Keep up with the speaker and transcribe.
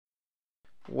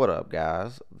What up,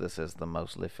 guys? This is the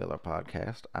Mostly Filler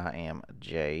podcast. I am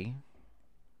Jay,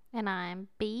 And I'm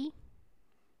B.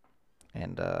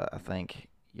 and I think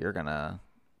you're gonna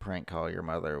prank call your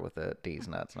mother with the D's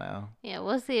nuts now. Yeah,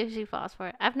 we'll see if she falls for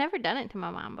it. I've never done it to my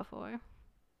mom before.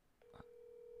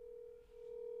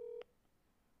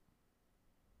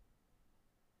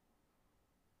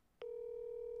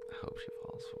 I hope she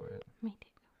falls for it. Me too.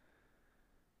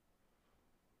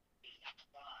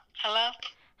 Hello?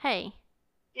 Hey,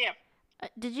 Yeah.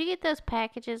 did you get those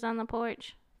packages on the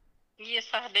porch? Yes,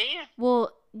 I did.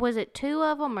 Well, was it 2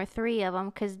 of them or 3 of them?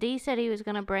 Because D said he was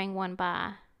going to bring one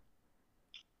by.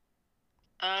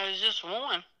 It was just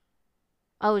one.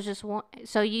 Oh, it was just one.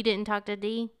 So you didn't talk to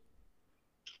D?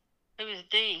 It was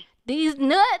D. D's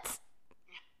nuts!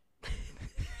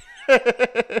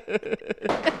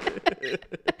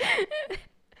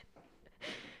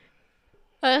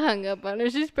 I hung up on her.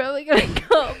 She's probably going to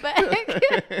call back.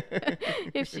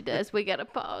 If she does, we got to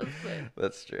pause. But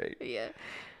That's straight. yeah.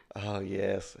 Oh,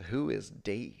 yes. Who is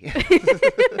D?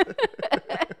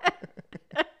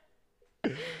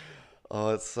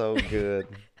 Oh, it's so good.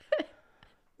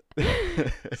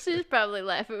 She's probably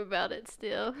laughing about it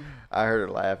still. I heard her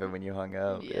laughing when you hung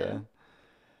up. Yeah. Yeah.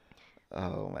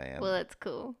 Oh, man. Well, that's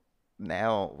cool.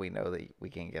 Now we know that we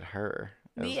can get her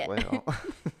as Yeah. well.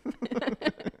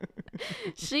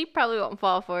 She probably won't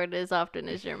fall for it as often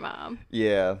as your mom.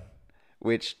 Yeah.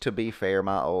 Which, to be fair,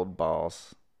 my old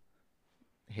boss,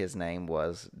 his name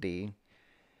was D.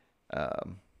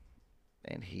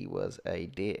 And he was a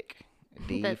dick.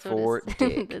 D That's for what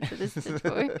dick. That's what it stood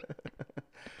for.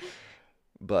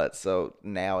 But so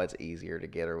now it's easier to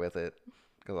get her with it.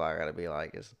 Because I got to be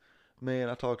like, man,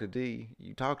 I talked to D.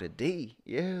 You talked to D?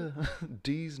 Yeah.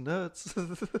 D's nuts.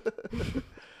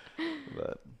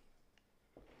 But,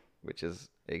 which is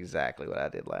exactly what I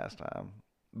did last time.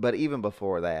 But even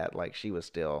before that, like, she was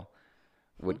still,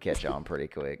 would catch on pretty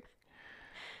quick.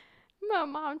 My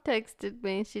mom texted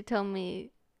me. She told me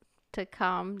to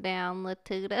calm down,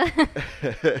 Latuda.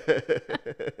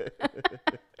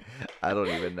 I don't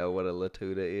even know what a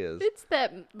Latuda is. It's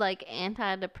that, like,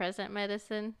 antidepressant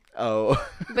medicine. Oh.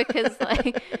 Because,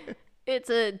 like, it's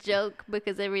a joke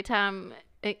because every time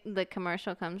the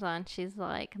commercial comes on, she's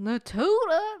like,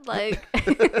 Latuda! Like,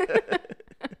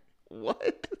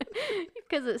 What?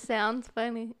 because it sounds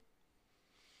funny.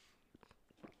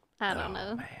 I don't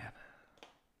know. Man.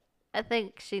 I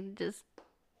think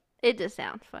it just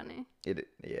sounds funny.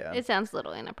 Yeah. It sounds a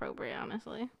little inappropriate,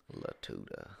 honestly.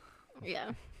 Latuda.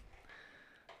 Yeah.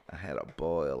 I had a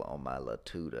boil on my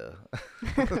Latuda.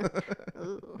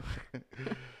 Ooh.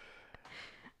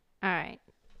 All right.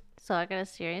 So I got a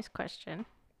serious question.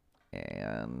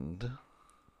 And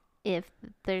If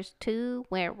there's 2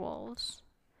 werewolves,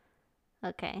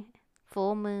 okay,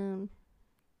 full moon,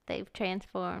 they've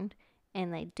transformed,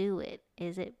 and they do it,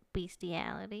 is it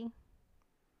beastiality?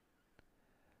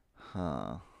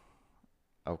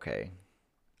 okay.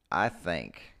 I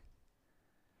think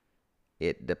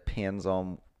it depends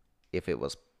on if it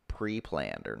was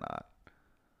pre-planned or not.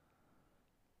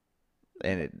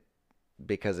 And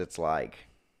because it's like,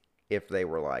 if they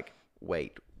were like,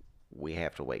 wait, we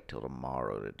have to wait till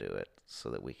tomorrow to do it so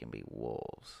that we can be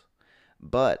wolves.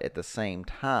 But at the same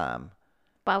time,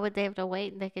 Why would they have to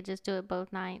wait? They could just do it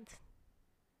both nights.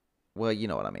 well, you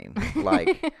know what I mean.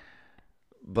 Like,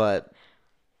 but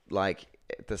like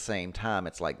at the same time,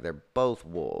 it's like they're both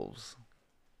werewolves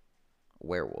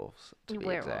to be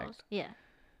Werewolves. exact.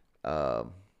 Yeah.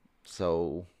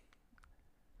 So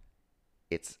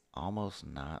it's almost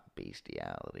not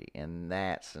bestiality in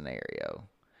that scenario.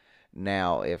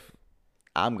 Now, if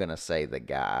I'm gonna say the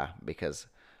guy, because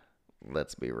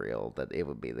let's be real, that it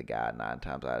would be the guy 9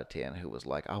 times out of 10 who was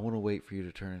like, I want to wait for you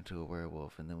to turn into a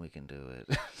werewolf and then we can do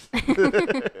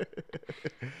it.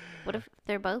 What if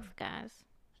they're both guys?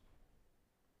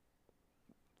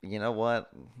 You know what?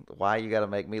 Why you gotta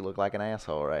make me look like an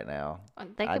asshole right now?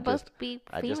 They I could both just- be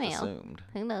I just female. assumed.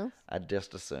 Who knows? I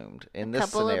just assumed. In A this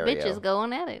couple scenario, of bitches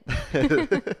going at it.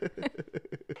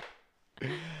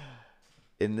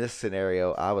 in this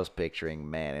scenario, I was picturing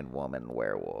man and woman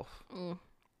werewolf. Mm.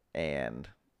 And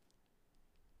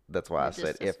that's why You I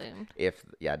said just assumed. if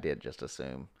yeah, I did just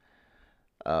assume.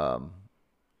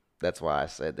 That's why I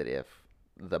said that if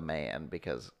the man,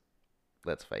 because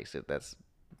let's face it, that's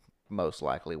most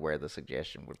likely where the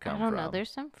suggestion would come I from. don't know.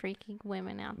 There's some freaky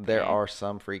women out there. There are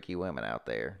some freaky women out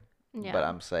there. Yeah. But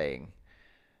I'm saying,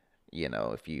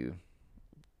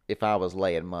 if I was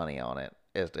laying money on it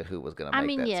as to who was going to I make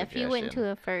mean, that yeah, suggestion. if you went to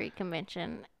a furry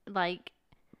convention, like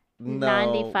No,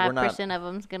 95% of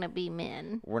them's going to be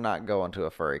men. we're not going to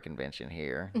a furry convention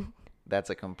here. that's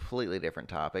a completely different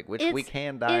topic, which we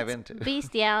can dive into.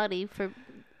 Bestiality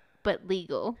but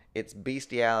legal. It's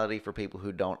bestiality for people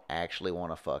who don't actually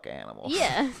want to fuck animals.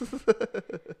 Yeah.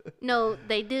 No,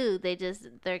 they do.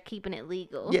 They're keeping it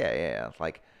legal. Yeah. It's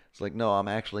like, no, I'm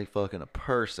actually fucking a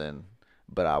person,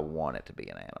 but I want it to be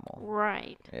an animal.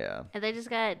 Right. Yeah. And they just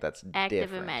got That's active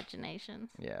different. imagination.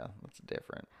 Yeah, that's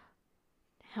different.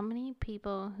 How many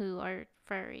people who are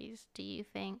furries do you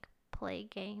think play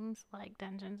games like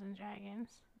Dungeons and Dragons?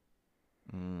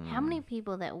 How many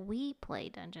people that we play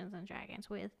Dungeons and Dragons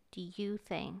with do you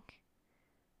think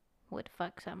would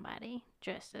fuck somebody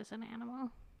dressed as an animal?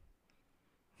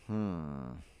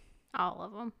 All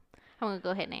of them. I'm going to go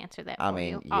ahead and answer that for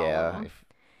you. All of them.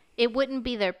 It wouldn't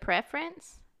be their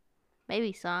preference.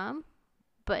 Maybe some.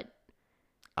 But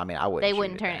I mean, I wouldn't. They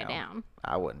wouldn't turn it down.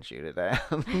 I wouldn't shoot it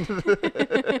down.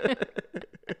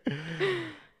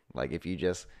 Like if you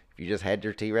just had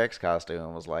your T-Rex costume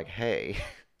and was like, "Hey,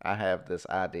 I have this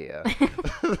idea."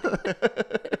 I'm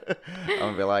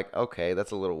gonna be like, "Okay,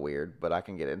 that's a little weird, but I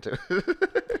can get into it."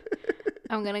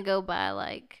 I'm gonna go buy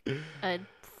like a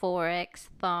 4X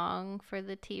thong for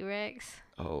the T-Rex.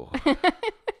 Oh.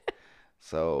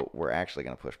 So we're actually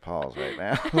gonna push pause right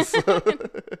now.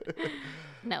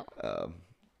 No.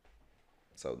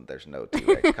 So there's no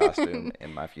T-Rex costume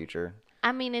in my future.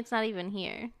 I mean, it's not even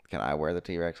here. Can I wear the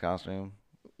T-Rex costume?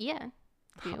 Yeah.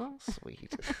 Do you want?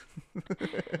 Sweet.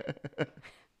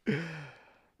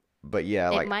 But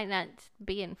yeah, It might not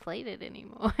be inflated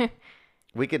anymore.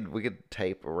 we could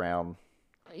tape around.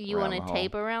 You around want the to hole.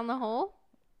 tape around the hole?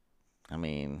 I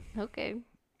mean, Okay.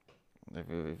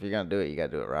 if you're gonna do it, you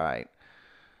gotta do it right.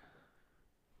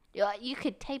 You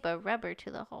could tape a rubber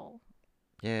to the hole.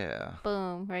 Yeah.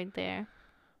 Boom, right there.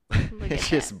 It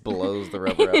just blows the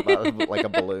rubber up like a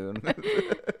balloon.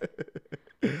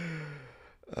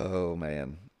 Oh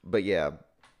man. But yeah,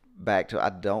 back to I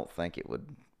don't think it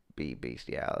would be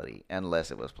bestiality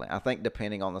unless it was planned. I think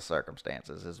depending on the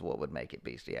circumstances is what would make it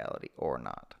bestiality or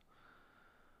not.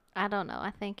 I don't know.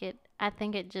 I think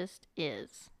it just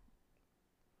is.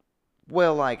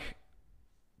 Well, like,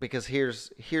 because here's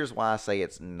why I say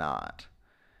it's not.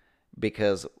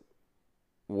 Because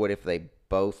what if they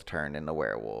both turned into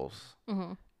werewolves,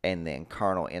 and then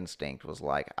carnal instinct was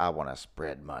like, I want to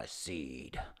spread my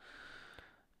seed,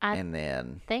 and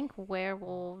then think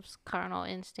werewolves' carnal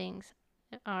instincts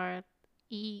are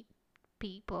eat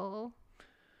people.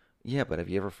 yeah, but have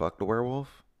you ever fucked a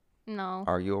werewolf? No.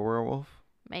 Are you a werewolf?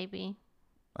 Maybe.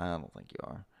 I don't think you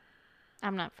are.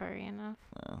 I'm not furry enough.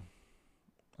 No.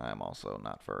 I'm also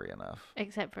not furry enough.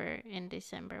 Except for in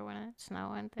December when it's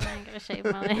snowing, then I ain't gonna shave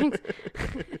my legs.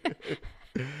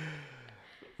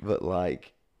 But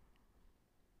like,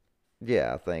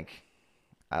 yeah,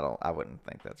 I wouldn't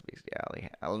think that's bestiality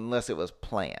unless it was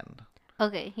planned.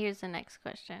 Okay, here's the next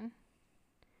question.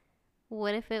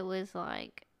 What if it was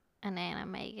like an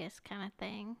animagus kind of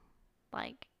thing?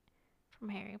 Like from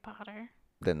Harry Potter?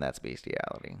 Then that's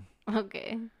bestiality.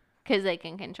 Okay. Because they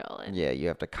can control it. Yeah, you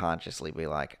have to consciously be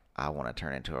like, I want to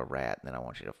turn into a rat, and then I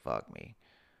want you to fuck me.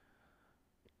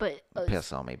 But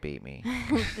Piss on me, beat me.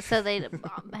 so they'd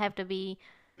have to be...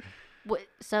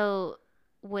 So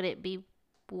would it be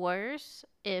worse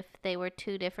if they were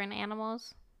two different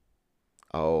animals?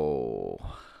 Oh.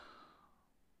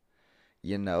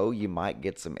 You know, you might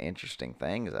get some interesting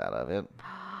things out of it.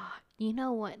 You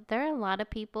know what? There are a lot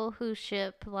of people who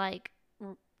ship like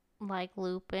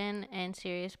Lupin and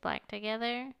Sirius Black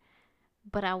together,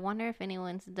 but I wonder if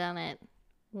anyone's done it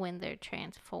when they're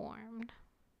transformed.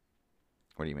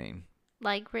 What do you mean?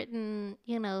 Like written,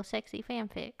 sexy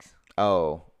fanfics.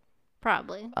 Oh.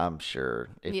 Probably. I'm sure.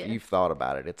 If Yeah. you've thought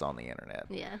about it, it's on the internet.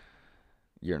 Yeah.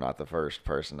 You're not the first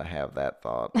person to have that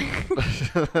thought.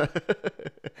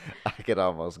 I could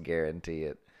almost guarantee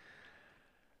it.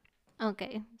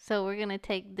 Okay, so we're going to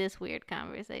take this weird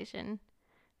conversation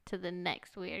to the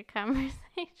next weird conversation.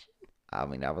 I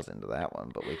mean, I was into that one,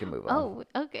 but we can move on. Oh,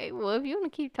 okay. Well, if you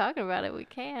want to keep talking about it, we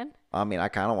can. I mean, I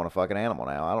kind of want to fuck an animal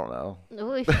now. I don't know.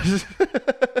 Ooh.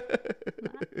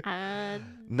 I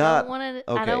Not- don't want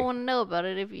to. okay. I don't want to know about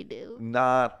it if you do.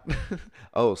 Not.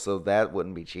 Oh, so that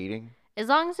wouldn't be cheating? As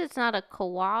long as it's not a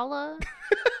koala,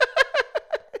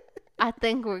 I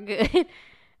think we're good.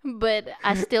 But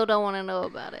I still don't want to know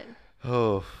about it.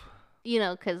 Oh.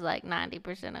 Because like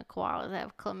 90% of koalas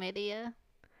have chlamydia.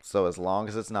 So as long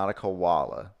as it's not a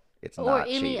koala, it's Or not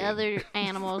any cheating. other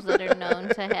animals that are known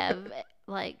to have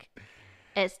like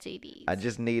STDs.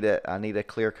 I need a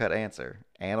clear-cut answer.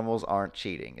 Animals aren't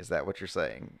cheating. Is that what you're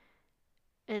saying?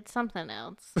 It's something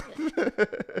else.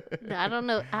 I don't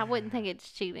know. I wouldn't think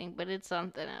it's cheating, but it's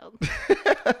something else.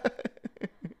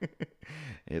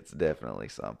 It's definitely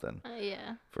something.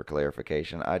 Yeah. For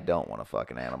clarification, I don't want to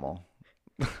fuck an animal.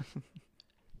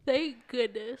 Thank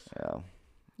goodness. Yeah.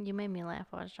 You made me laugh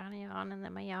while I was trying to yawn, and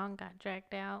then my yawn got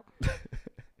dragged out.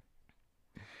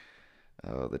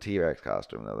 Oh, the T-Rex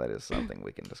costume, though, that is something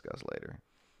we can discuss later.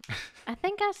 I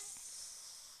think I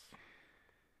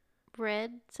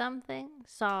read something,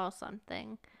 saw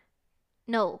something.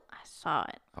 No, I saw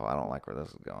it. Oh, I don't like where this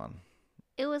is going.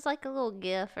 It was like a little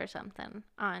GIF or something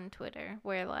on Twitter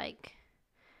where, like,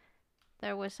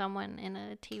 there was someone in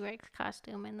a T-Rex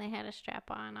costume and they had a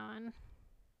strap-on on.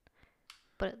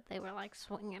 But they were, like,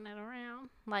 swinging it around,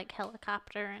 like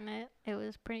helicopter in it. It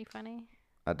was pretty funny.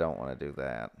 I don't want to do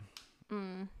that.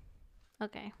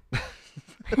 Okay.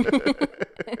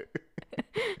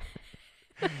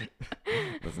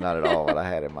 That's not at all what I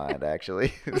had in mind,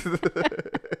 actually.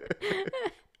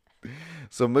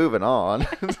 So moving on.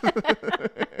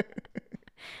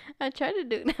 I tried to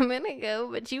do it a minute ago,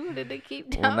 but you wanted to keep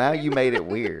talking. Well, now you made it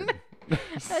weird. I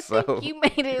think you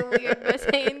made it weird by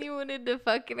saying you wanted to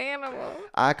fuck an animal.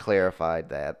 I clarified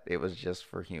that. It was just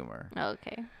for humor.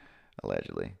 Okay.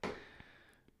 Allegedly.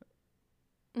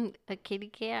 A kitty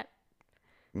cat?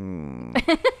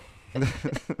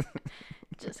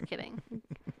 Just kidding.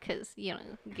 Because, you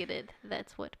don't get it.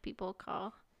 That's what people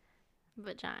call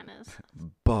vaginas.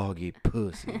 Boggy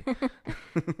pussy.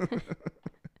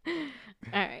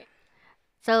 Alright.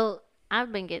 So,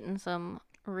 I've been getting some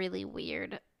really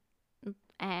weird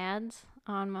ads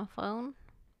on my phone.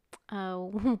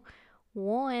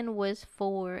 One was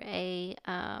for a,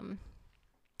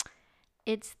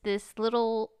 it's this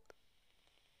little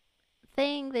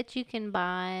thing that you can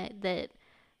buy that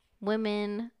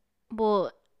women,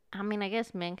 well, I mean, I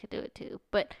guess men could do it too,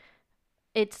 but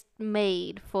it's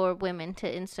made for women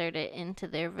to insert it into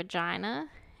their vagina,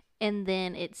 and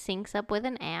then it syncs up with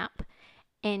an app,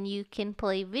 and you can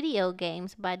play video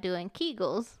games by doing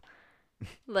Kegels.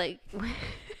 Like,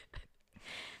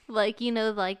 like, you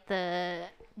know, like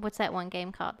what's that one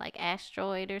game called? Like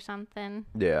Asteroid or something?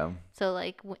 Yeah. So,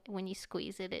 like, when you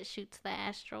squeeze it, it shoots the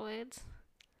asteroids.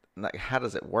 Like, how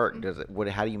does it work?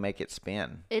 How do you make it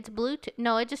spin? It's Bluetooth.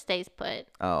 No, it just stays put.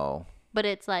 Oh. But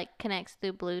it's, like, connects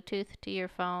through Bluetooth to your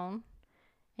phone.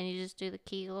 And you just do the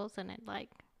Kegels, and it, like,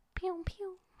 pew,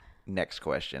 pew. Next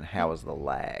question. How is the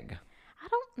lag? I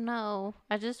don't know.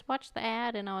 I just watched the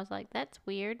ad, and I was like, that's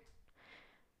weird.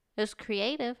 It was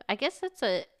creative. I guess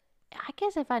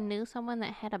if I knew someone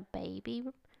that had a baby,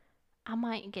 I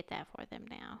might get that for them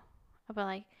now. I'd be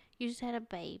like, you just had a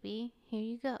baby. Here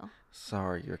you go.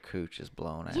 Sorry, your cooch is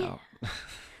blown Yeah. out.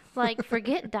 Like,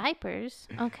 forget diapers.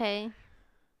 Okay.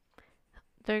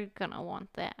 They're gonna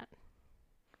want that.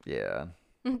 Yeah.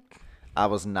 I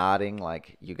was nodding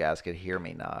like you guys could hear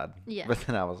me nod. Yeah. But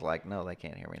then I was like, no, they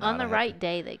can't hear me nod. On the right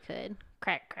day, they could.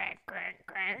 Crack, crack, crack,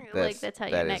 crack. Like, that's how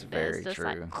your neck does. Just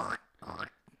very true. like,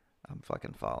 I'm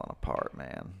fucking falling apart,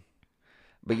 man.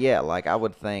 But yeah, like I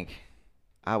would think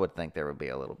there would be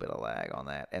a little bit of lag on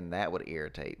that, and that would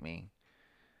irritate me.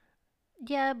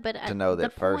 yeah, but To know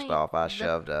that first off, I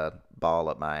shoved a ball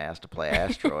up my ass to play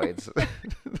asteroids.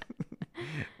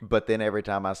 But then every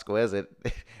time I squiz it,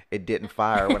 it didn't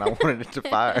fire when I wanted it to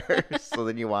fire. So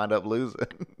then you wind up losing.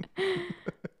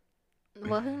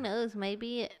 Well, who knows?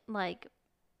 Maybe,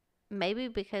 maybe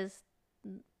because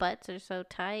butts are so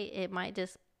tight, it might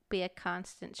just be a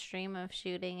constant stream of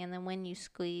shooting, and then when you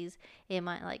squeeze, it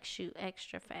might, like, shoot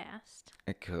extra fast.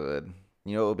 It could.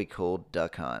 You know what would be cool?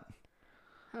 Duck hunt.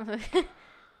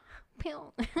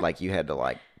 Pew. Like you had to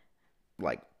like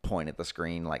point at the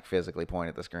screen, like physically point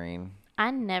at the screen.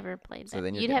 I never played that. So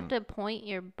then You'd have to point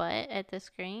your butt at the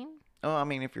screen? Oh, I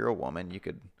mean, if you're a woman, you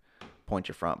could point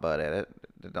your front butt at it.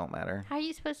 It don't matter. How are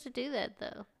you supposed to do that,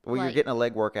 though? Well, you're getting a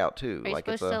leg workout too. Are you Like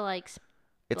supposed to, like...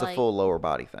 It's a full lower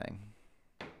body thing.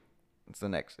 It's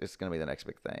gonna be the next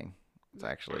big thing. It's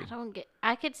actually...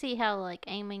 I could see how, like,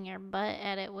 aiming your butt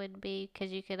at it would be,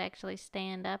 because you could actually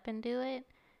stand up and do it.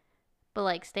 But,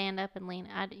 like, stand up and lean...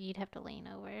 You'd have to lean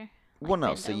over. Like, well, no,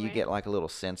 bend so over. you get, like, a little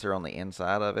sensor on the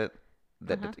inside of it.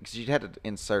 Because you'd have to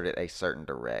insert it a certain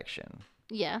direction.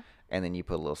 Yeah. And then you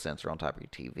put a little sensor on top of your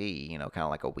TV, you know, kind of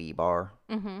like a Wii bar.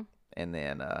 Mm-hmm. And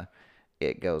then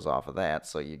it goes off of that,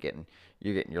 so you're getting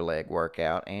your leg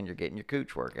workout and you're getting your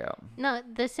cooch workout. No,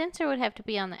 the sensor would have to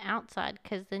be on the outside,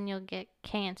 because then you'll get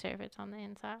cancer if it's on the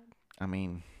inside. I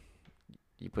mean,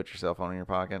 you put your cell phone in your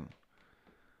pocket.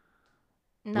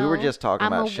 No, we were just talking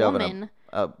I'm about a shoving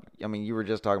woman. you were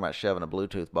just talking about shoving a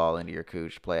Bluetooth ball into your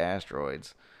cooch to play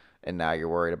asteroids, and now you're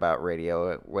worried about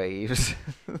radio waves.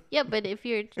 Yeah, but if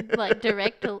you're, like,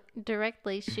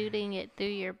 directly shooting it through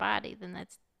your body, then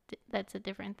that's that's a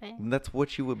different thing. That's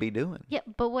what you would be doing. Yeah,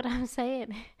 but what I'm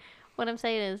saying, what I'm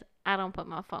saying is, I don't put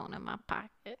my phone in my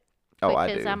pocket Oh, I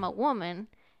because do. I'm a woman,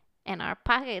 and our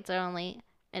pockets are only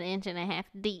an inch and a half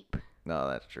deep. No,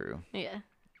 that's true. Yeah.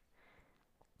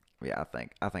 Yeah, I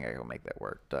think I can make that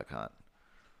work. Duck hunt.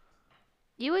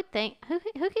 You would think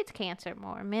who gets cancer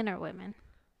more, men or women?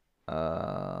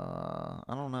 I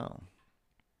don't know.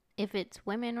 If it's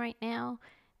women right now,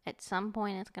 at some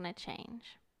point it's gonna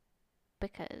change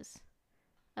because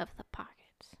of the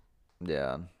pockets.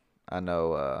 Yeah, I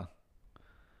know.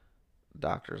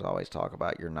 Doctors always talk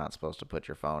about you're not supposed to put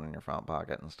your phone in your front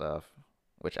pocket and stuff.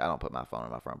 Which I don't put my phone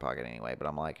in my front pocket anyway. But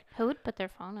I'm like, Who would put their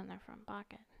phone in their front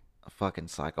pocket? fucking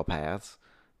psychopaths.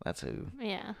 That's who.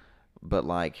 Yeah. But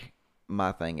like,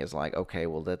 my thing is like, okay,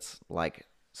 well that's like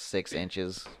 6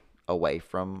 inches away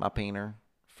from my peener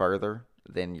further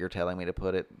than you're telling me to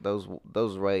put it. Those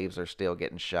waves are still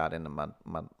getting shot into my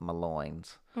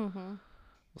loins. Mhm.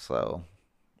 So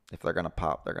if they're gonna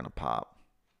pop, they're gonna pop,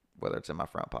 whether it's in my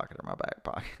front pocket or my back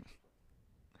pocket.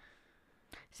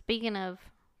 Speaking of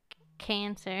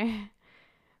cancer,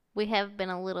 we have been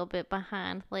a little bit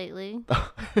behind lately.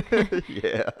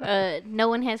 Yeah. No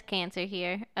one has cancer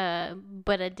here,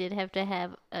 but I did have to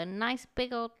have a nice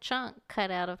big old chunk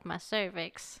cut out of my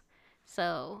cervix.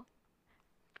 So,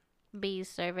 B's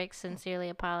cervix sincerely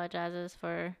apologizes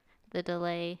for the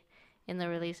delay in the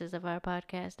releases of our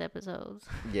podcast episodes.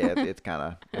 Yeah, it's kind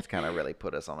of really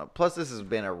put us on it. Plus, this has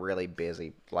been a really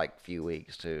busy like few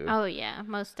weeks too. Oh yeah,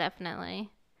 most definitely.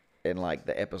 And like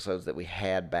the episodes that we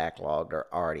had backlogged are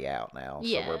already out now,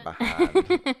 so we're Yeah.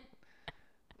 behind.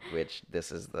 Which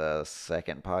this is the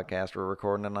second podcast we're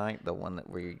recording tonight. The one that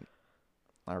we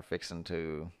are fixing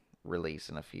to release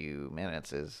in a few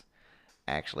minutes is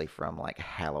actually from like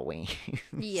Halloween.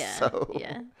 Yeah,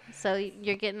 yeah. So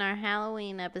you're getting our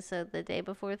Halloween episode the day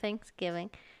before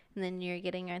Thanksgiving, and then you're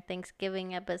getting our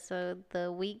Thanksgiving episode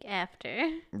the week after.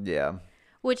 Yeah.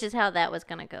 Which is how that was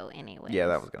gonna go anyway. Yeah,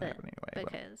 that was gonna happen anyway.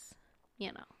 Because,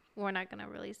 we're not gonna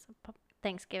release a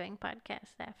Thanksgiving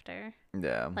podcast after,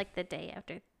 Yeah. like the day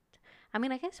after. I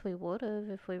mean, I guess we would have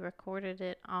if we recorded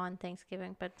it on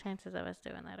Thanksgiving, but chances of us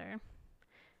doing that are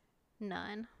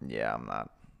none. Yeah, I'm not.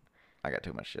 I got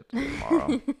too much shit to do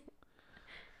tomorrow.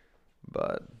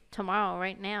 But Tomorrow,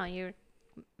 right now, you're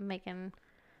making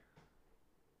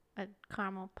a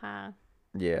caramel pie.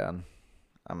 yeah,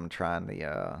 I'm trying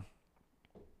the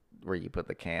where you put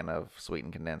the can of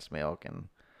sweetened condensed milk and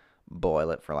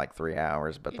boil it for like 3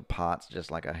 hours, but the pot's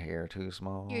just like a hair too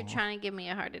small. You're trying to give me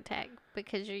a heart attack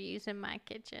because you're using my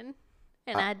kitchen,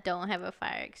 and I don't have a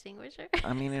fire extinguisher.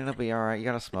 I mean, it'll be all right. You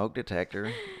got a smoke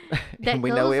detector, That and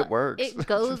we know goes- it works. It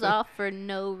goes off for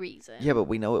no reason. Yeah, but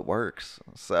we know it works.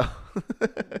 So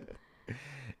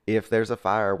if there's a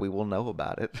fire, we will know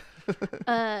about it.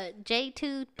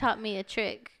 J2 taught me a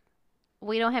trick.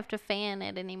 We don't have to fan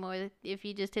it anymore. If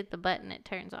you just hit the button, it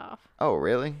turns off. Oh,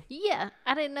 really? Yeah,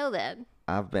 I didn't know that.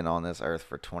 I've been on this earth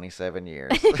for 27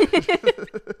 years.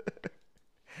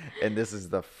 And this is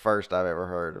the first I've ever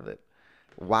heard of it.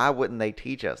 Why wouldn't they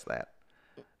teach us that?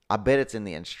 I bet it's in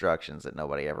the instructions that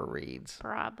nobody ever reads.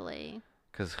 Probably.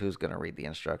 Because who's going to read the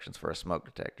instructions for a smoke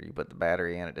detector? You put the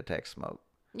battery in, it detects smoke.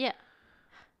 Yeah.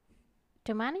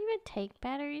 Do mine even take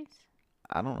batteries?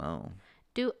 I don't know.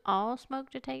 Do all smoke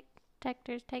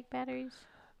detectors take batteries?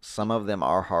 Some of them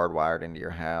are hardwired into your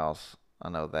house. I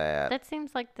know that. That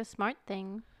seems like the smart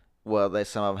thing. Well,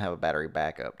 some of them have a battery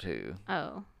backup too.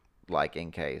 Oh. Like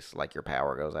in case like your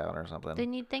power goes out or something.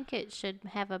 Then you'd think it should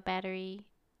have a battery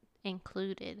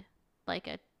included, like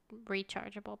a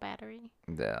rechargeable battery.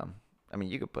 Yeah. I mean,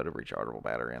 you could put a rechargeable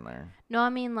battery in there. No, I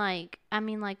mean like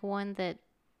one that,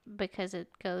 because it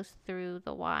goes through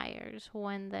the wires,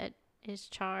 one that is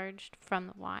charged from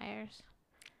the wires.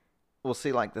 Well,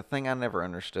 see, like the thing I never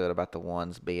understood about the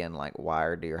ones being like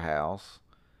wired to your house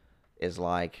is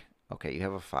like, okay, you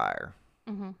have a fire.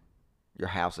 Mhm. Your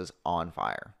house is on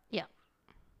fire. Yeah.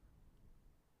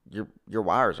 Your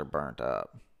wires are burnt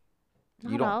up.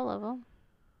 Not all of them.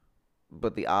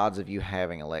 But the odds of you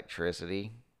having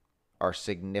electricity are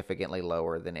significantly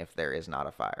lower than if there is not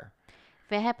a fire.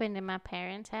 If it happened in my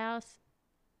parents' house,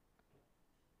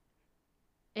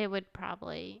 it would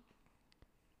probably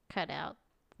cut out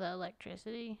the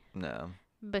electricity. No.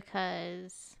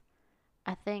 Because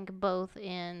I think both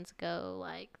ends go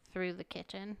like through the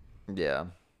kitchen. Yeah.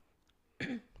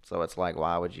 So it's like,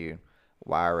 why would you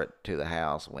wire it to the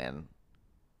house when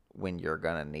you're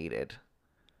gonna need it?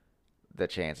 The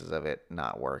chances of it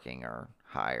not working are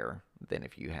higher than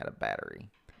if you had a battery.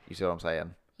 You see what I'm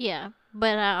saying? Yeah,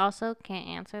 but I also can't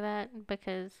answer that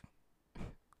because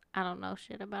I don't know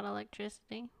shit about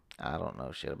electricity. I don't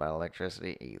know shit about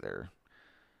electricity either.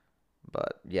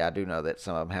 But yeah, I do know that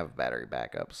some of them have battery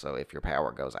backup. So if your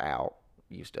power goes out,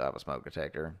 you still have a smoke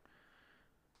detector.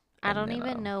 I And don't then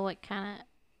even know what kind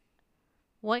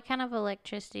of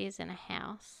electricity is in a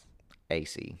house.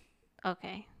 AC.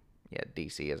 Okay, Yeah,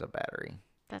 DC is a battery.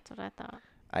 that's what I thought.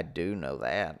 I do know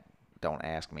that. Don't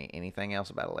ask me anything else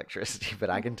about electricity, but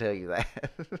I can tell you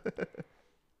that.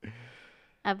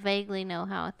 I vaguely know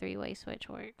how a three-way switch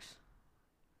works.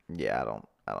 Yeah, I don't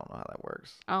know how that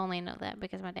works. I only know that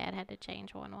because my dad had to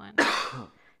change one once.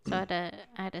 So I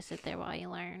had to sit there while he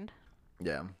learned.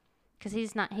 Yeah, Cause he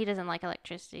doesn't like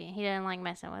electricity. He doesn't like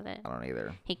messing with it. I don't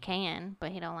either. He can,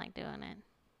 but he don't like doing it.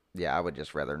 Yeah, I would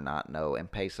just rather not know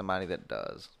and pay somebody that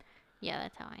does. Yeah,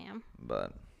 that's how I am.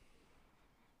 But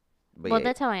Well, yeah,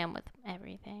 that's how I am with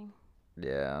everything.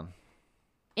 yeah,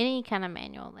 Any kind of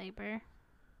manual labor.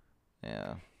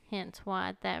 yeah. Hence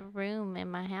why that room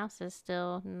in my house is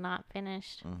still not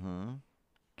finished. Mm-hmm.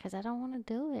 Cause I don't want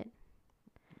to do it.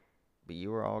 But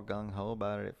you were all gung ho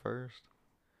about it at first.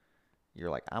 You're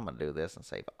like, I'm gonna do this and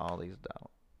save all these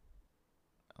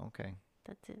dollars. Okay.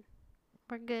 That's it.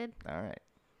 We're good. All right.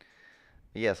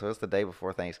 Yeah, so it's the day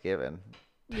before Thanksgiving.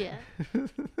 Yeah.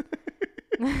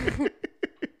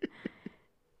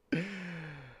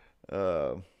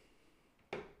 uh,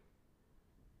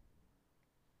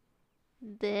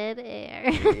 Dead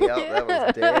air. Yep, that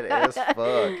was dead as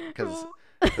fuck.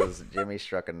 Because Jimmy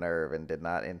struck a nerve and did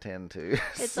not intend to.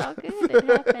 It's all good.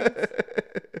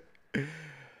 It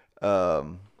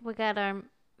happens. We got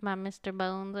my Mr.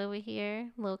 Bones over here.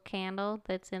 Little candle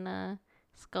that's in a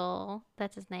skull.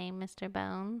 That's his name, Mr.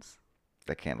 Bones.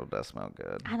 The candle does smell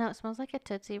good. I know, it smells like a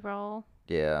Tootsie Roll.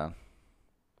 Yeah.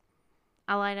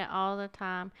 I light it all the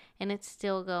time, and it's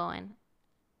still going.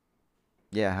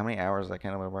 Yeah, how many hours that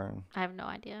candle will burn? I have no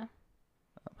idea.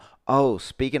 Oh,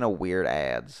 speaking of weird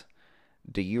ads,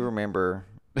 do you remember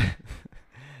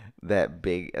that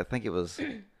big, I think it was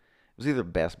either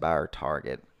Best Buy or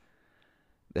Target,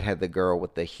 that had the girl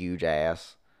with the huge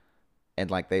ass,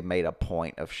 and like they made a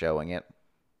point of showing it?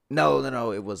 No,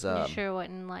 it was You sure it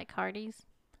wasn't like Hardee's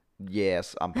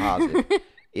yes, I'm positive.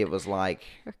 It was like,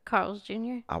 or Carl's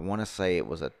Jr.? I want to say it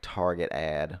was a Target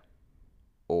ad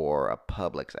or a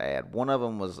Publix ad. One of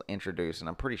them was introduced, and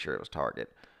I'm pretty sure it was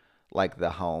Target. Like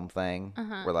the home thing,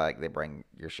 where like they bring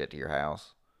your shit to your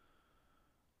house.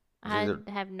 I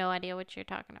have no idea what you're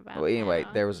talking about. Well, anyway,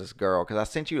 now. there was this girl, because I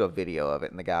sent you a video of it,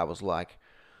 and the guy was like,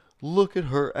 "Look at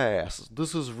her ass.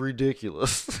 This is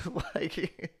ridiculous."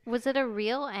 Like, Was it a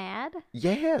real ad?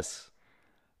 yes,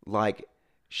 like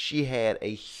she had a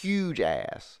huge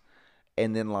ass,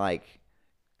 and then like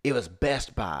it was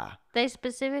Best Buy. They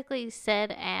specifically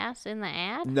said ass in the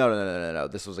ad? No.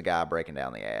 This was a guy breaking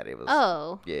down the ad. It was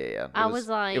yeah. I was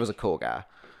like, it was a cool guy.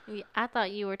 I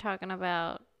thought you were talking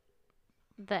about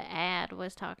the ad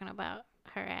was talking about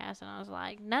her ass, and I was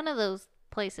like, none of those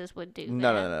places would do that.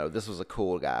 No. This was a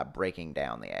cool guy breaking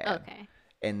down the ad. Okay.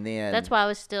 And then That's why I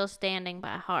was still standing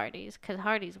by Hardee's, because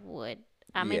Hardee's would.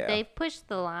 I mean, Yeah. they've pushed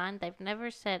the line. They've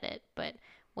never said it, but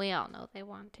we all know they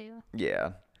want to.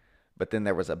 yeah. But then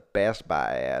there was a Best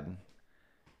Buy ad,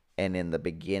 and in the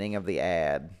beginning of the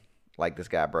ad, like this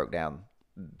guy broke down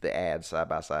the ad side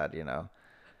by side, and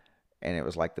it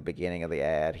was like the beginning of the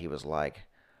ad. He was like,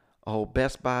 "Oh,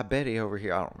 Best Buy Betty over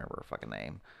here." I don't remember her fucking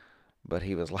name, but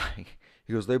he was like,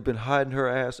 "They've been hiding her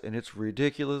ass, and it's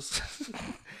ridiculous."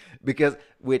 Because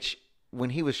when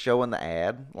he was showing the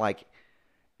ad, like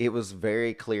it was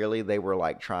very clearly they were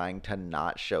like trying to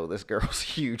not show this girl's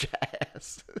huge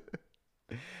ass.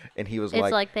 And he was It's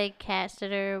like they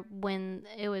casted her when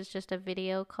it was just a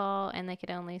video call and they could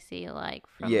only see like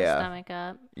from the stomach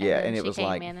up. Yeah, then and it she was came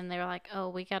like in and they were like, "Oh,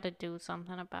 we got to do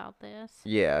something about this."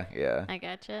 yeah. I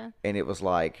gotcha. And it was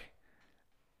like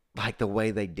the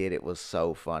way they did it was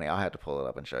so funny. I'll have to pull it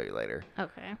up and show you later.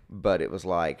 Okay. But it was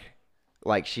like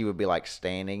she would be like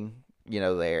standing,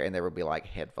 there, and there would be like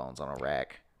headphones on a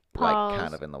rack, Pause, like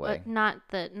kind of in the way. Not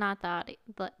the audio,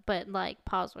 but like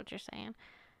pause what you're saying.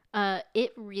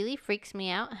 It really freaks me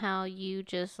out how you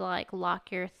just like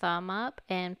lock your thumb up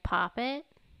and pop it.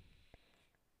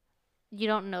 You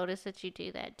don't notice that you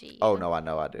do that, do you? Oh no, I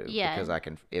know I do. Yeah.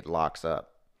 Because it locks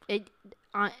up.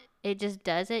 It just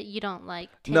does it. You don't like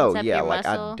tense No, up yeah, your like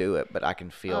muscle. I do it, but I can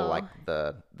feel like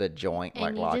the joint and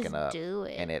like you locking just up, do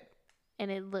it,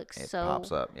 and it looks so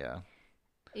pops up. Yeah.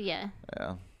 Yeah.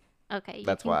 Okay.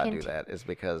 That's why I do that, is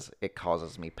because it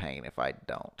causes me pain if I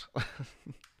don't.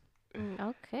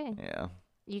 Okay. Yeah.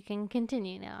 You can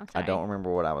continue now. I'm I sorry. don't remember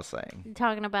what I was saying.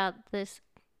 Talking about this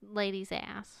lady's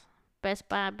ass. Best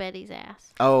Buy Betty's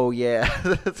ass. Oh yeah.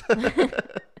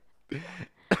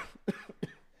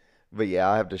 But yeah,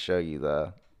 I have to show you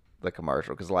the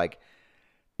commercial because like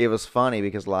it was funny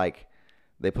because like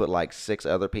they put like six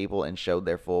other people and showed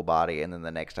their full body, and then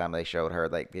the next time they showed her,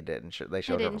 like they didn't. They They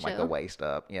showed her didn't from like the show. waist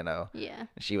up, you know. Yeah.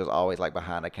 She was always like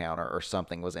behind a counter or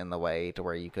something was in the way to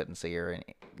where you couldn't see her and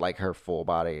like her full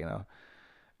body, you know.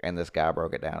 And this guy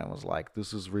broke it down and was like,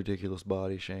 "This is ridiculous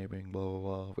body shaming, blah blah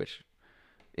blah," which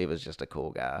it was just a cool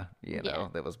guy, you Yeah. know,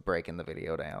 that was breaking the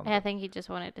video down. I think he just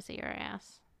wanted to see her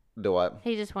ass. Do what?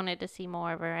 He just wanted to see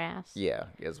more of her ass. Yeah,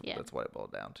 Yeah. that's what it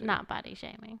boiled down to. Not body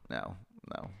shaming. No,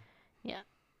 no. Yeah.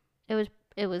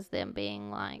 It was them being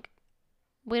like,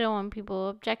 we don't want people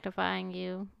objectifying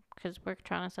you because we're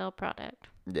trying to sell a product.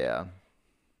 Yeah.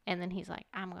 And then he's like,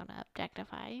 I'm gonna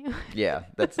objectify you. Yeah,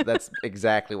 that's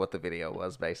exactly what the video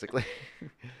was basically.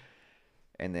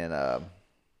 And then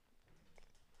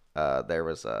there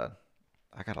was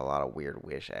I got a lot of weird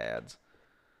Wish ads.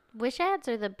 Wish ads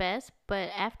are the best, but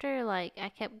after like I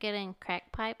kept getting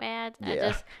crack pipe ads,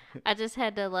 Yeah. I just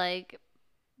had to like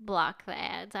block the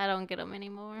ads. I don't get them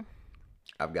anymore.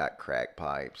 I've got crack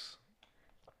pipes.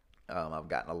 I've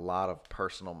gotten a lot of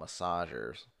personal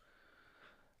massagers.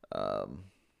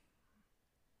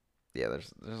 Yeah,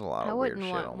 there's a lot I of weird wouldn't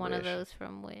shit want on one of Wish. those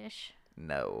from Wish.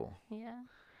 No, Yeah.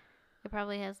 It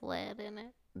probably has lead in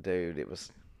it. dude, it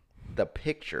was the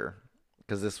picture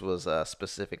because this was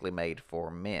specifically made for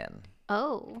men,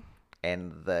 Oh.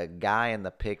 and the guy in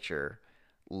the picture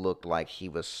looked like he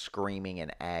was screaming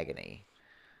in agony.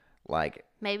 Like,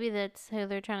 Maybe that's who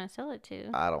they're trying to sell it to.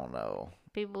 I don't know,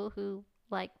 People who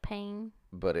like pain.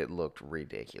 but it looked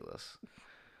ridiculous.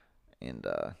 And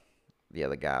yeah,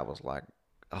 the guy was like,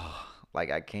 "Oh, like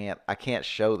I can't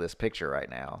show this picture right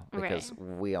now because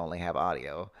we only have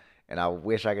audio, and I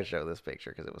wish I could show this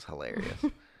picture because it was hilarious."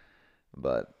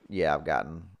 But yeah, I've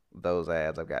gotten those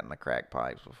ads. I've gotten the crack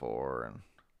pipes before, and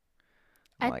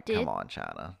I'm I like, did. "Come on,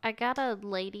 China." I got a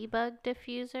ladybug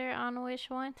diffuser on Wish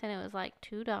once, and it was like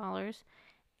 $2,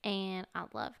 and I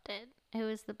loved it. It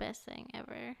was the best thing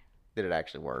ever. Did it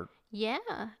actually work? Yeah,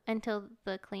 until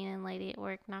the cleaning lady at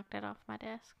work knocked it off my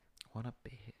desk. What a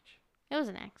bitch. It was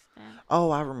an accident. Oh,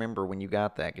 I remember when you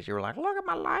got that because you were like, "Look at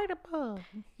my ladybug."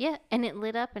 Yeah, and it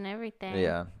lit up and everything.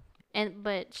 Yeah,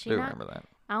 But I she do knocked. remember that.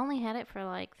 I only had it for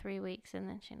like 3 weeks, and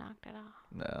then she knocked it off.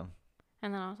 No.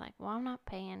 And then I was like, well, I'm not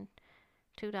paying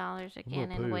 $2 I'm again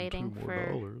not and paying waiting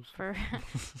 $2 more for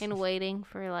and waiting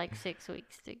for like 6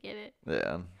 weeks to get it.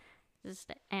 Yeah,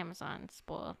 Just Amazon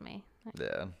spoiled me. Like,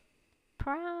 yeah,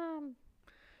 Prime.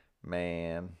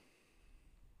 man.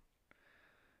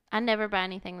 I never buy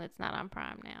anything that's not on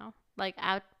Prime now. Like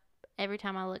every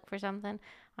time I look for something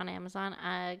on Amazon,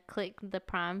 I click the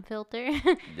Prime filter.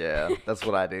 Yeah, that's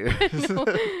what I do.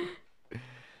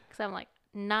 Because I'm like,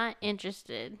 not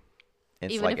interested.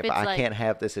 It's Even like if if it's I like- can't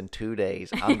have this in 2 days,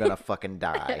 I'm gonna fucking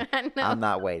die. I know. I'm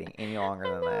not waiting any longer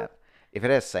than that. If it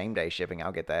has same day shipping,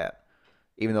 I'll get that.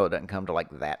 Even though it doesn't come to like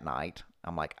that night,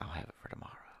 I'm like, I'll have it for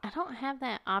tomorrow. I don't have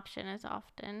that option as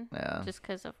often. Yeah, Just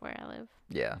because of where I live.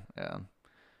 yeah, yeah.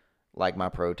 Like my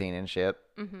protein and shit,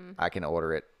 Mm-hmm. I can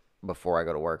order it before I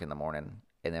go to work in the morning,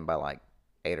 and then by like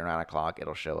 8 or 9 o'clock,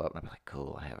 it'll show up, and I'll be like,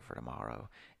 cool, I have it for tomorrow.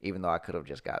 Even though I could have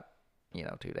just got, 2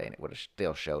 days, and it would have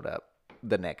still showed up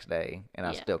the next day, and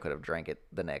I Yeah. still could have drank it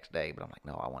the next day. But I'm like,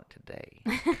 no, I want it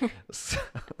today. So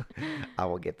I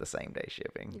will get the same day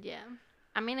shipping. Yeah.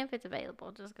 I mean, if it's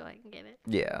available, just go ahead and get it.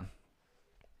 Yeah.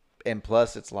 And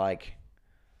plus, it's like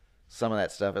some of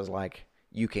that stuff is like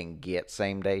you can get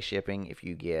same day shipping if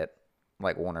you get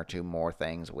like one or two more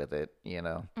things with it,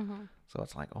 Mm-hmm. So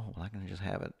it's like, oh, well, I can just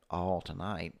have it all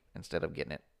tonight instead of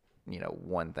getting it,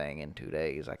 one thing in 2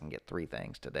 days. I can get 3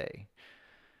 things today.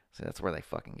 See, that's where they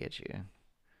fucking get you.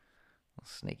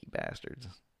 Sneaky bastards.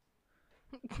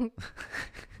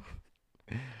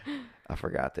 I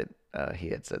forgot that he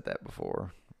had said that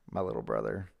before. My little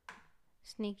brother.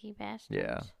 Sneaky bastards.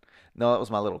 Yeah. No, it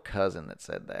was my little cousin that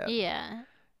said that. Yeah.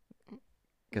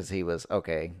 Because he was,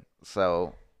 okay,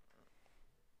 so,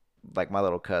 like, my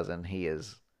little cousin, he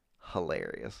is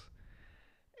hilarious.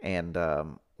 And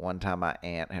one time my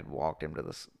aunt had walked him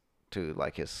to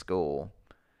like, his school,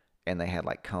 and they had,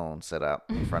 like, cones set up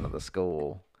in front of the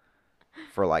school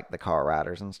for, like, the car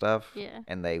riders and stuff. Yeah.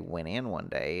 And they went in one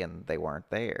day, and they weren't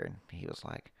there. And he was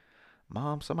like,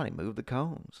 Mom, somebody moved the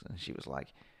cones. And she was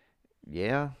like,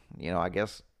 yeah, I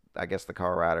guess the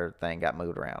car rider thing got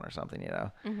moved around or something,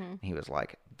 Mm-hmm. He was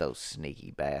like, those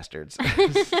sneaky bastards.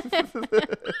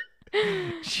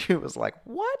 She was like,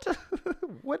 what?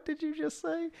 What did you just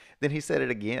say? Then he said it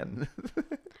again.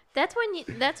 That's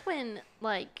when,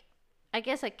 like, I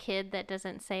guess a kid that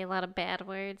doesn't say a lot of bad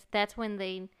words, that's when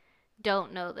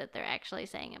don't know that they're actually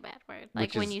saying a bad word. Like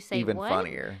which when is you say even what?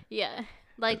 funnier. Yeah.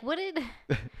 Like what did?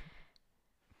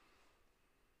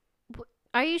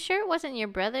 Are you sure it wasn't your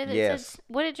brother that Yes. said?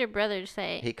 What did your brother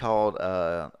say? He called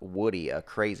Woody a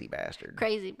crazy bastard.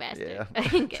 Crazy bastard. Yeah.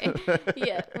 Okay.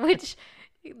 Yeah. Which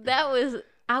that was.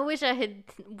 I wish I had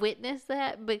witnessed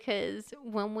that because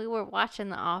when we were watching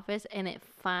The Office and it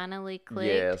finally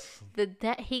clicked, Yes.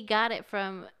 that he got it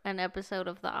from an episode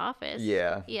of The Office.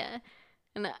 Yeah. Yeah.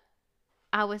 And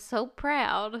I was so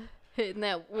proud in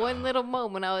that one little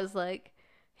moment. I was like,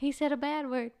 he said a bad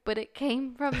word, but it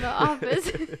came from The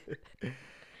Office.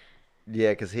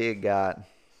 Yeah, because he had got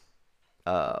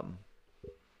um,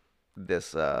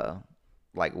 this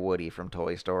like Woody from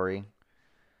Toy Story,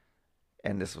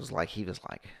 and this was like he was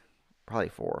like probably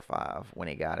 4 or 5 when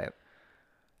he got it,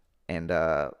 and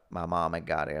my mom had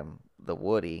got him the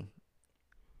Woody,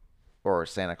 or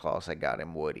Santa Claus had got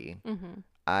him Woody. Mm-hmm.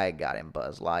 I had got him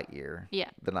Buzz Lightyear Yeah.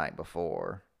 the night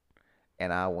before,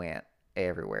 and I went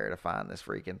everywhere to find this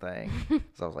freaking thing.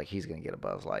 So I was like, he's gonna get a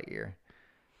Buzz Lightyear,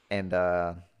 and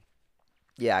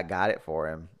yeah, I got it for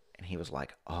him, and he was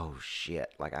like, "Oh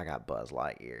shit! Like I got Buzz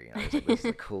Lightyear." You know, he's like, "This is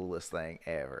the coolest thing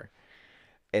ever."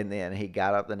 And then he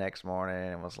got up the next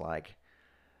morning and was like,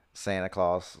 Santa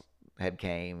Claus had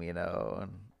came, you know,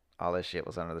 and all this shit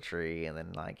was under the tree, and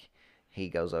then like he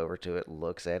goes over to it,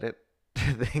 looks at it,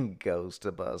 then goes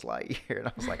to Buzz Lightyear, and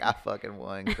I was like, I fucking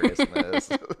won Christmas,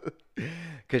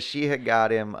 because she had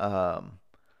got him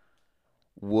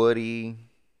Woody.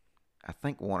 I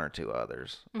think 1 or 2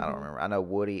 others. I don't remember. I know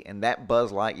Woody, and that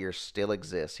Buzz Lightyear still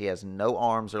exists. He has no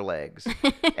arms or legs,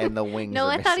 and the wings No,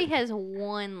 are I missing. thought he has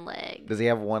one leg. Does he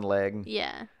have 1 leg?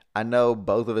 Yeah. I know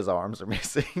both of his arms are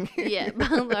missing. Yeah,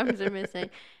 both arms are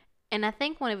missing. And I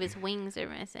think one of his wings are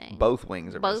missing. Both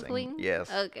wings are Both missing. wings?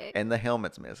 Yes. Okay. And the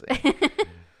helmet's missing.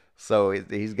 So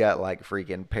he's got like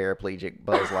freaking paraplegic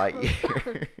Buzz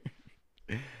Lightyear.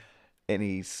 And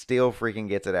he still freaking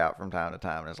gets it out from time to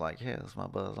time. And it's like, yeah, that's my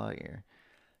Buzz Lightyear.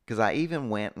 Because I even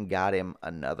went and got him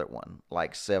another one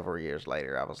like several years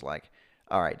later. I was like,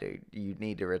 all right, dude, you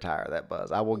need to retire that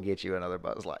Buzz. I will get you another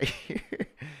Buzz Lightyear.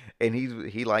 And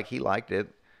he liked it.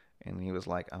 And he was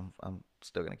like, I'm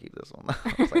still going to keep this one.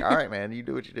 I was like, all right, man, you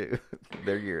do what you do.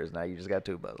 They're yours. Now you just got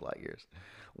 2 Buzz Lightyears.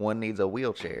 One needs a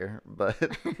wheelchair, but...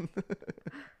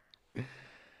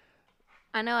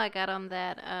 I know I got him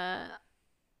that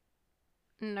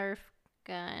Nerf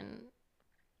gun,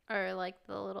 or like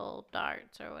the little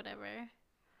darts or whatever.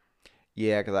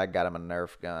 Yeah, because I got him a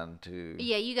Nerf gun too.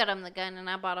 Yeah, you got him the gun, and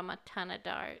I bought him a ton of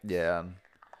darts. Yeah.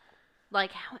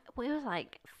 Like, it was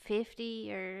like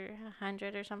 50 or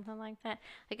 100 or something like that.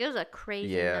 Like, it was a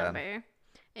crazy number.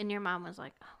 And your mom was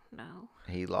like, oh, no.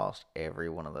 He lost every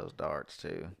one of those darts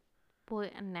too. Boy,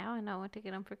 and now I know what to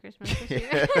get him for Christmas this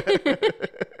year.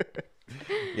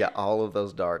 Yeah, all of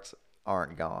those darts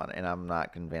aren't gone, and I'm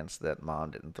not convinced that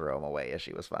Mom didn't throw them away as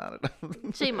she was finding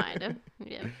them. She might have,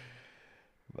 yeah.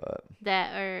 But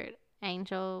That or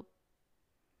Angel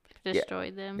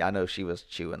destroyed them. I know she was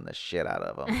chewing the shit out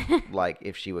of them. Like,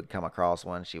 if she would come across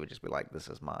one, she would just be like, this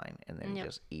is mine, and then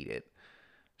just eat it.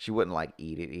 She wouldn't, like,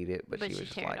 eat it, but she would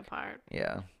just, tear like... it apart.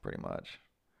 Yeah, pretty much.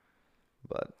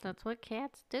 But... That's what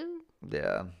cats do.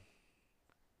 Yeah.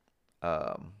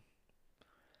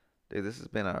 Dude, this has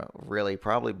been a really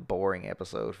probably boring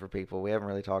episode for people. We haven't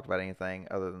really talked about anything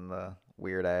other than the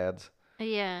weird ads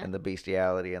Yeah. and the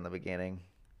bestiality in the beginning.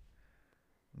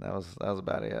 That was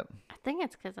about it. I think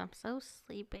it's because I'm so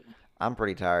sleepy. I'm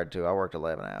pretty tired too. I worked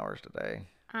 11 hours today.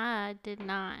 I did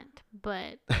not,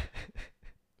 but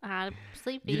I'm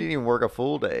sleepy. You didn't even work a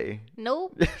full day.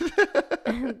 Nope.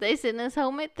 They sent us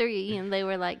home at 3, and they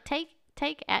were like, take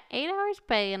 8 hours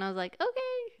pay. And I was like,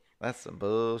 okay. That's some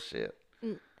bullshit.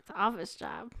 It's an office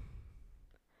job.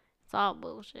 It's all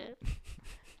bullshit.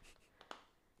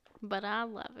 But I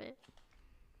love it.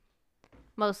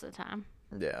 Most of the time.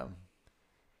 Yeah.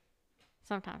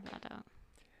 Sometimes I don't.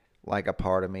 Like, a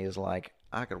part of me is like,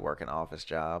 I could work an office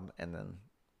job, and then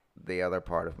the other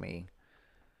part of me,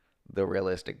 the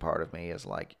realistic part of me is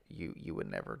like, you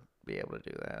would never be able to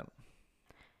do that.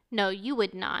 No, you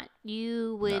would not.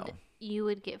 You would No. you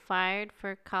would get fired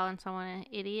for calling someone an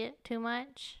idiot too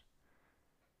much.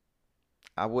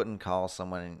 I wouldn't call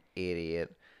someone an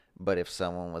idiot, but if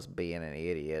someone was being an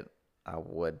idiot, I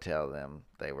would tell them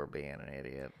they were being an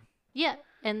idiot. Yeah,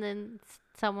 and then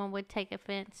someone would take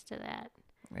offense to that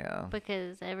Yeah.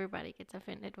 because everybody gets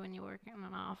offended when you work in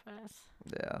an office.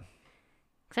 Yeah.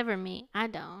 Except for me, I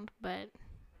don't, but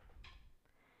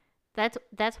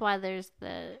that's why there's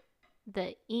the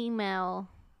email,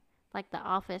 like the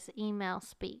office email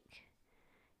speak.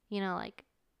 You know, like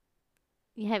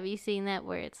have you seen that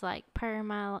where it's like per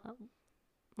my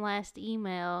last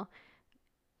email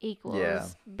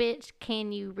equals bitch,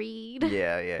 can you read?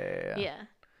 Yeah.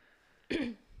 Yeah.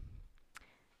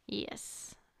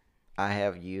 Yes. I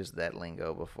have used that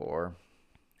lingo before.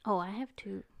 Oh, I have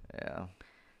too. Yeah.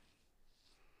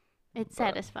 It's But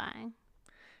satisfying.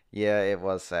 yeah, it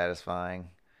was satisfying.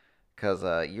 Cause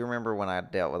you remember when I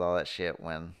dealt with all that shit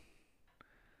when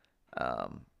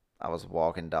um I was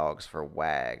walking dogs for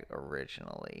WAG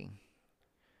originally,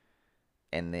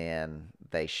 and then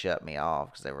they shut me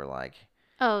off because they were like,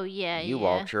 Oh, yeah, "You yeah.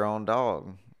 walked your own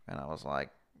dog," and I was like,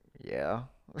 "Yeah."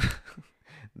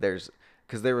 There's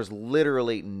because there was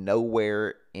literally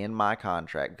nowhere in my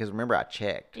contract. Because remember, I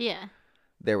checked. Yeah.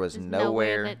 There was There's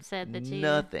nowhere nowhere, that said that you.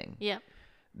 nothing Yep.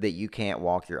 that you can't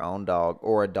walk your own dog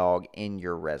or a dog in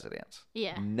your residence.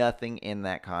 Yeah. Nothing in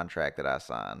that contract that I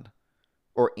signed,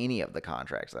 or any of the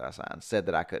contracts that I signed, said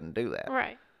that I couldn't do that.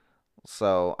 Right.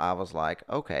 So I was like,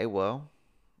 okay, well,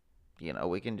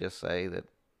 we can just say that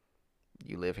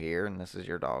you live here and this is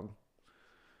your dog.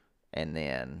 And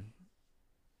then,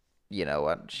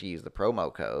 she used the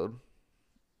promo code,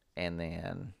 and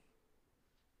then,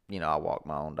 I walked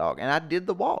my own dog. And I did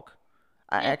the walk.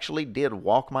 I Yeah. actually did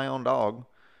walk my own dog.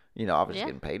 I was just Yeah.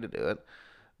 getting paid to do it.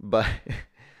 But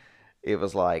it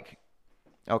was like,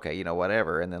 okay,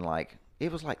 whatever. And then, like,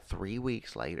 it was like 3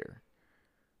 weeks later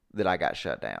that I got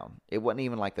shut down. It wasn't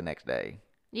even like the next day.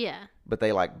 Yeah. But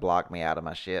they, like, blocked me out of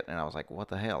my shit. And I was like, what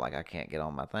the hell? Like, I can't get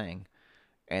on my thing.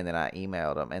 And then I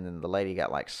emailed them. And then the lady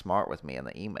got, like, smart with me in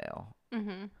the email.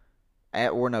 Mm-hmm.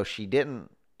 Or no, she didn't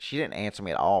answer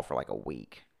me at all for like a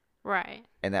week. Right.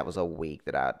 And that was a week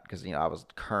because I was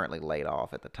currently laid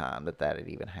off at the time that had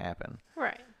even happened.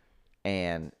 Right.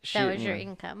 And that was your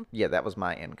income. Yeah, that was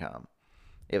my income.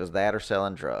 It was that or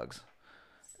selling drugs.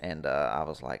 And I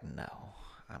was like, no,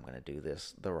 I'm going to do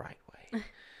this the right way.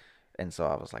 And so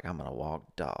I was like, I'm going to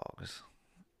walk dogs.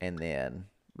 And then,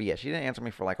 but yeah, she didn't answer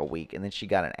me for like a week. And then she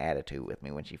got an attitude with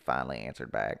me when she finally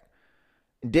answered back.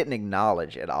 Didn't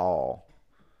acknowledge at all.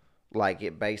 Like,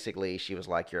 it basically, she was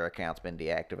like, your account's been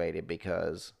deactivated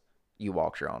because you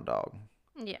walked your own dog.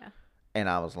 Yeah. And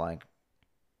I was like,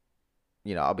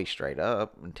 I'll be straight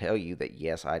up and tell you that,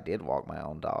 yes, I did walk my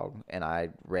own dog. And I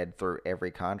read through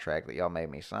every contract that y'all made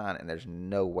me sign, and there's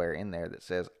nowhere in there that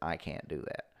says I can't do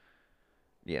that.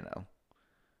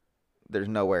 There's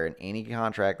nowhere in any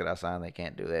contract that I signed they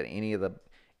can't do that. Any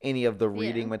of the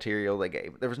reading material they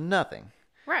gave, there was nothing.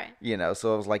 Right.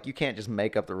 So it was like, you can't just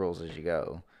make up the rules as you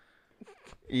go.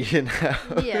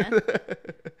 Yeah.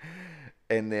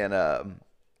 And then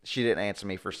she didn't answer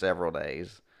me for several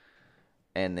days.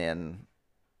 And then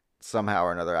somehow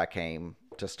or another I came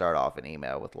to start off an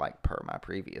email with, like, per my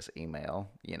previous email,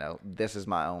 this is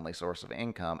my only source of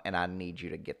income and I need you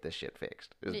to get this shit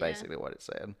fixed, is basically what it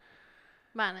said.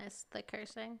 Minus the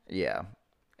cursing. Yeah.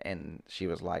 And she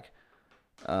was like,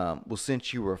 well,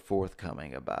 since you were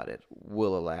forthcoming about it,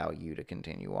 we'll allow you to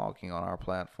continue walking on our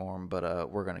platform,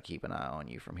 but we're going to keep an eye on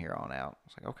you from here on out. I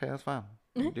was like, okay, that's fine.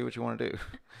 You do what you want to do.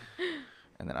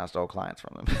 And then I stole clients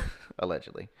from them,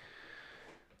 allegedly.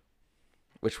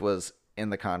 Which was in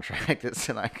the contract that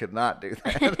said I could not do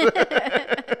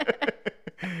that.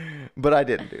 But I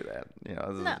didn't do that.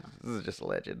 This is just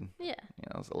alleged. Yeah.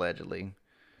 It's allegedly.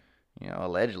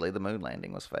 Allegedly the moon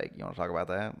landing was fake. You want to talk about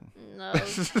that? No,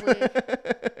 please.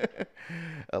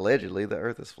 Allegedly the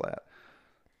earth is flat.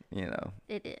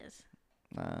 It is.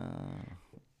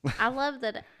 I love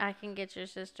that I can get your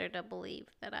sister to believe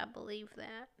that I believe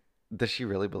that. Does she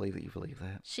really believe that you believe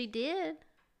that? She did.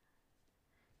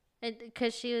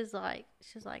 Because she was like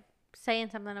saying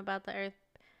something about the earth,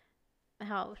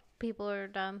 how people are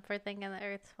dumb for thinking the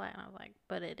earth's flat. And I was like,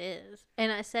 but it is.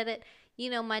 And I said it,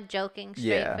 my joking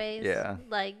straight face. Yeah.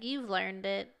 Like, you've learned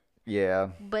it. Yeah.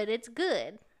 But it's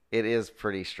good. It is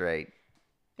pretty straight.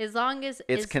 As long as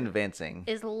it's convincing.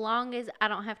 As long as I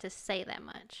don't have to say that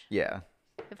much. Yeah.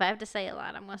 If I have to say a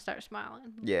lot, I'm going to start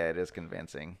smiling. Yeah, it is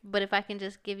convincing. But if I can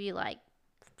just give you like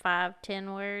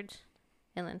 5-10 words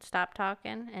and then stop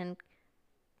talking, and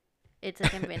it's a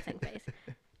convincing face.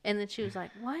 And then she was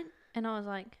like, what? And I was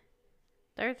like,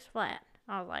 the earth's flat.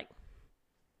 I was like,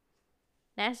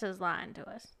 NASA's lying to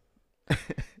us.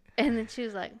 And then she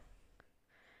was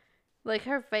like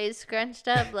her face scrunched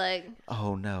up like,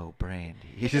 oh no,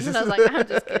 Brandy. And I was like, I'm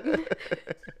just kidding.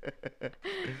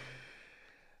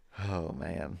 Oh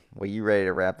man. Well, you ready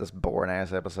to wrap this boring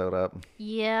ass episode up?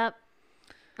 Yep.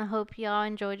 I hope y'all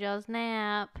enjoyed y'all's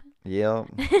nap. Yep.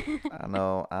 I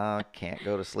know I can't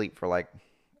go to sleep for like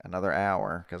another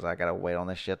hour because I gotta wait on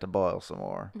this shit to boil some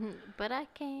more. But I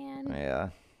can. Yeah.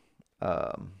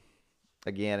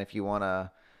 Again, if you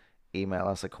wanna email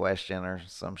us a question or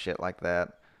some shit like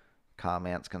that.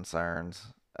 Comments, concerns.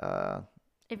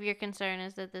 If your concern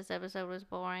is that this episode was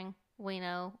boring, we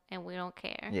know and we don't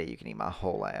care. Yeah, you can eat my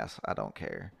whole ass. I don't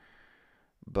care.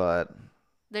 But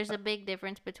there's a big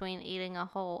difference between eating a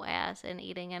whole ass and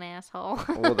eating an asshole.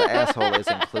 well, the asshole is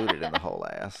included in the whole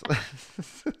ass.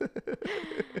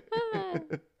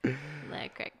 I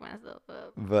cracked myself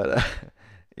up. But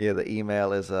yeah, the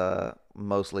email is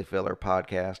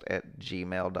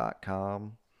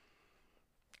mostlyfillerpodcast@gmail.com.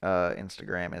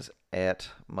 Instagram is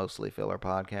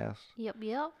 @mostlyfillerpodcast. Yep.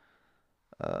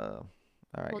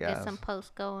 All right, We'll guys. get some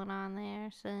posts going on there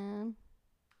soon.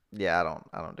 Yeah,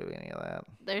 I don't do any of that.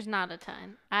 There's not a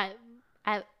ton.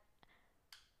 I'll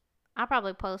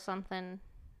probably post something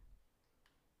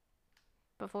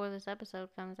before this episode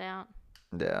comes out.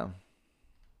 Yeah.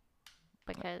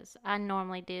 Because I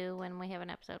normally do when we have an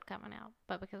episode coming out,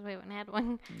 but because we haven't had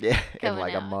one Yeah, in coming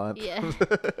like out, a month. Yeah.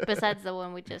 Besides the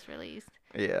one we just released.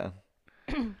 Yeah.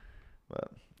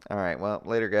 But all right, well,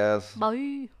 later, guys.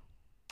 Bye.